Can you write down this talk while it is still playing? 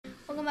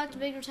welcome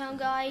back to Bakertown,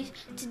 guys.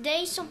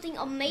 Today, something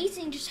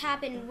amazing just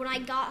happened when I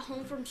got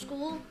home from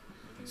school.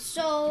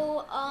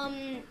 So,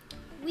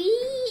 we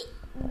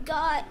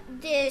got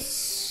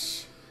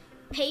this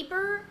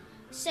paper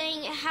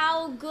saying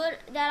how good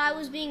that I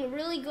was being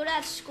really good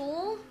at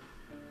school.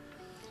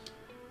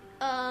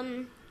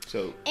 And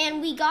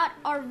we got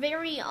our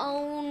very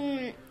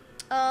own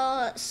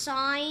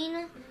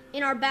sign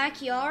in our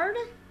backyard.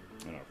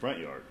 In our front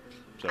yard.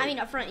 So, I mean,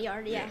 our front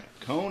yard, yeah.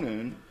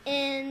 Conan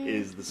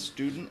is the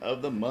student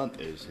of the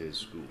month is his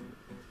school.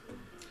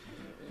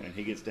 And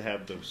he gets to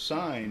have the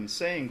sign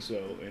saying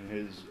so in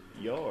his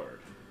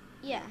yard.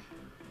 Yeah.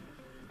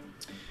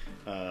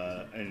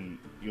 And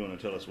you want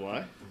to tell us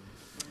why?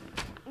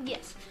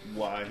 Yes.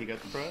 Why he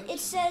got the prize? It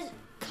says,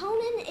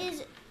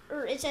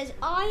 it says,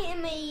 I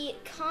am a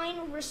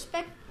kind,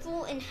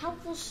 respectful, and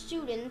helpful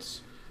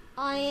student.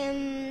 I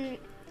am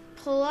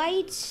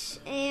polite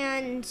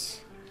and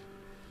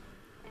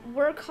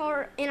work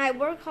hard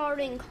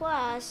in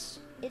class.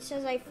 It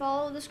says I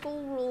follow the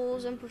school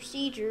rules and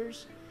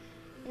procedures,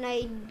 and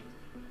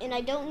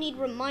I don't need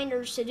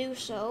reminders to do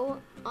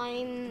so.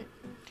 And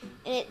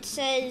it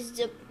says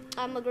that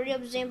I'm a great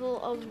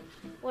example of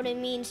what it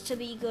means to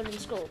be good in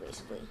school,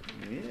 basically.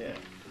 Yeah.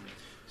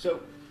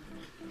 So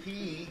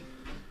he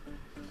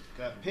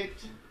got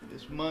picked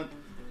this month,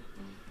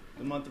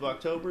 the month of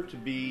October, to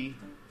be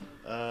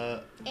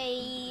the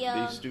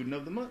student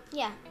of the month.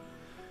 Yeah.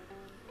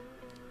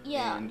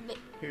 Yeah. And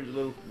here's a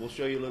little, we'll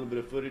show you a little bit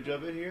of footage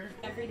of it here.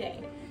 Every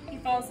day. He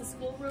follows the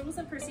school rules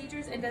and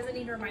procedures and doesn't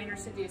need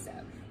reminders to do so.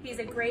 He's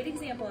a great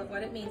example of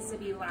what it means to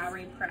be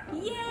Lowry proud.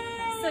 Yay!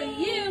 So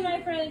you,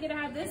 my friend, are going to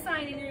have this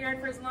sign in your yard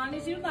for as long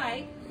as you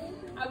like.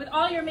 With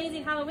all your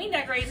amazing Halloween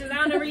decorations. I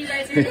don't know where you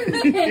guys are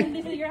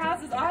doing. Your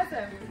house is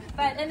awesome.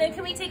 And then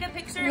can we take a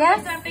picture yes.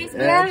 of this on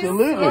Facebook?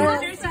 Absolutely.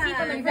 Yes. To keep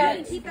on the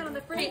fridge. Keep that on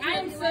the fridge. Hey, I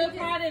am so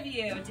proud of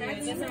you, dude.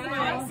 This is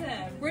awesome.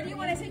 Where do you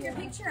want to take your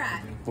picture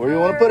at? Where do you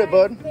want to put it,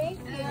 bud? Right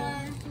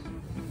here.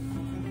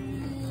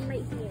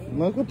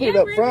 Look, we'll put it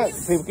up front.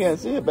 People can't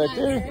see it back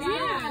there.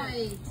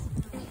 Right.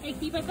 Hey,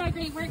 keep up that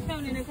great work,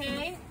 Conan,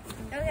 okay?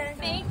 Okay.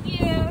 Thank you.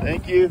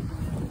 Thank you.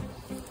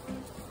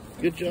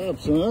 Good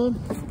job, son.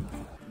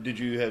 Did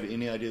you have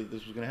any idea that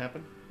this was going to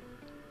happen?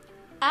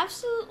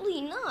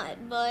 Absolutely not,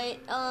 but,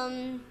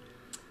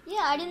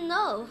 yeah, I didn't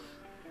know.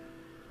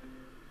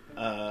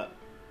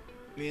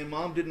 Me and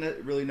Mom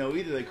didn't really know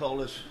either. They called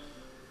us,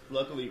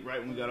 luckily, right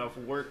when we got off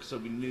of work, so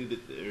we knew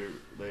that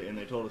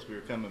they told us we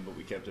were coming, but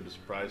we kept it a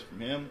surprise from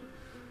him.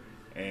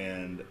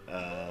 And,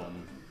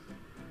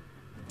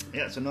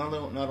 yeah, so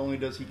not only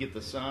does he get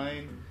the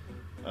sign,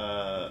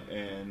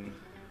 and,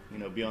 you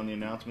know, be on the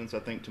announcements, I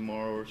think,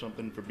 tomorrow or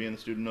something for being the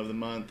student of the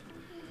month,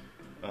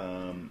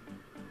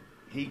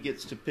 he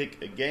gets to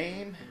pick a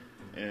game.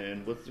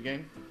 And what's the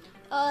game?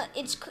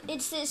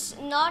 It's this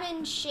Nod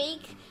and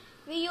Shake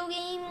video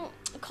game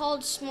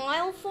called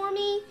Smile For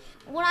Me.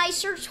 When I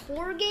search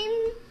horror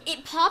game,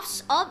 it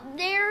pops up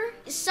there.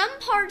 Some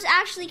parts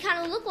actually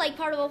kind of look like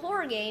part of a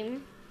horror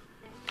game,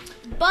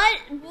 but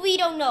we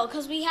don't know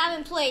because we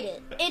haven't played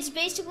it. It's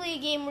basically a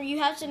game where you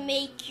have to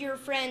make your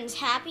friends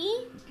happy.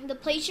 The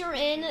place you're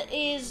in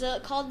is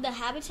called The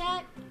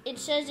Habitat. It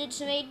says it's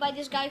made by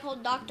this guy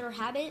called Dr.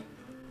 Habit.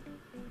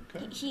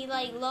 Okay. He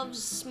like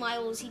loves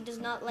smiles. He does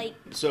not like.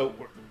 So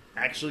we're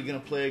actually going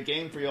to play a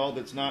game for y'all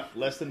that's not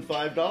less than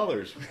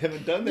 $5. We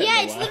haven't done that. Yeah, in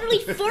a it's while. literally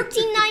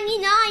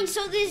 $14.99.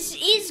 So this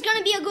is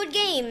gonna be a good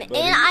game, But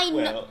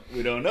and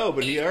we don't know,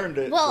 but he earned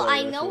it. Well, so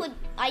I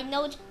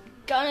know it's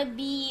gonna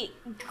be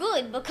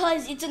good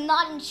because it's a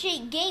Nod and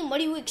Shake game. What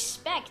do you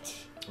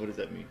expect? What does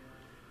that mean?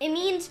 It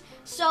means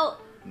so.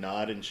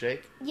 Nod and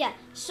shake? Yeah.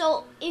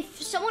 So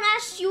if someone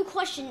asks you a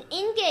question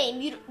in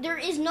game, there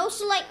is no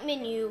select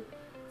menu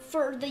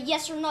for the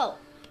yes or no.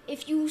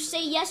 If you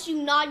say yes, you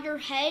nod your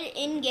head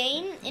in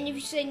game, and if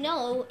you say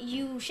no,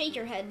 you shake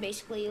your head.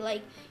 Basically,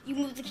 like you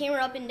move the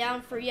camera up and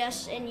down for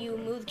yes, and you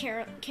move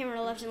the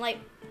camera left and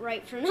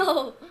right for no.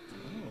 Oh,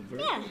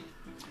 very Yeah. cool.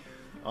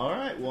 All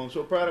right. Well, I'm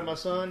so proud of my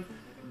son.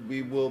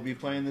 We will be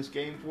playing this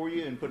game for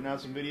you and putting out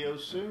some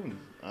videos soon.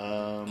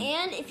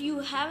 And if you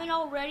haven't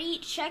already,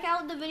 check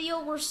out the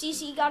video where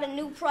Cece got a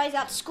new prize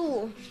at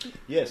school.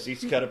 Yes,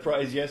 he's got a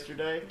prize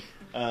yesterday.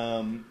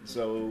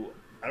 So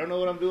I don't know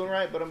what I'm doing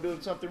right, but I'm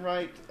doing something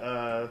right.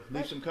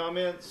 Leave some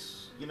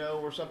comments, you know,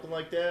 or something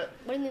like that.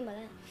 What do you mean by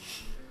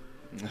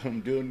that?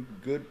 I'm doing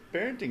good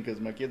parenting because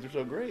my kids are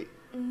so great.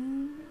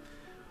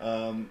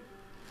 Mm-hmm.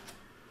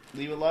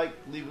 Leave a like,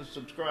 leave a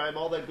subscribe,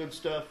 all that good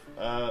stuff,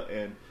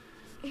 and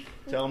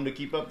tell them to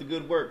keep up the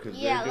good work because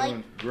they're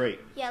doing great.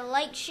 Yeah,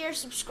 like, share,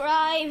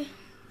 subscribe.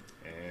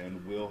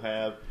 And we'll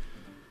have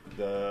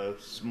the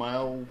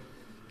Smile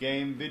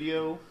game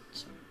video,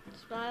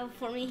 Smile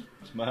for me.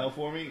 Smile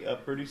For Me,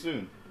 up pretty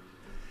soon.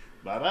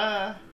 Bye-bye.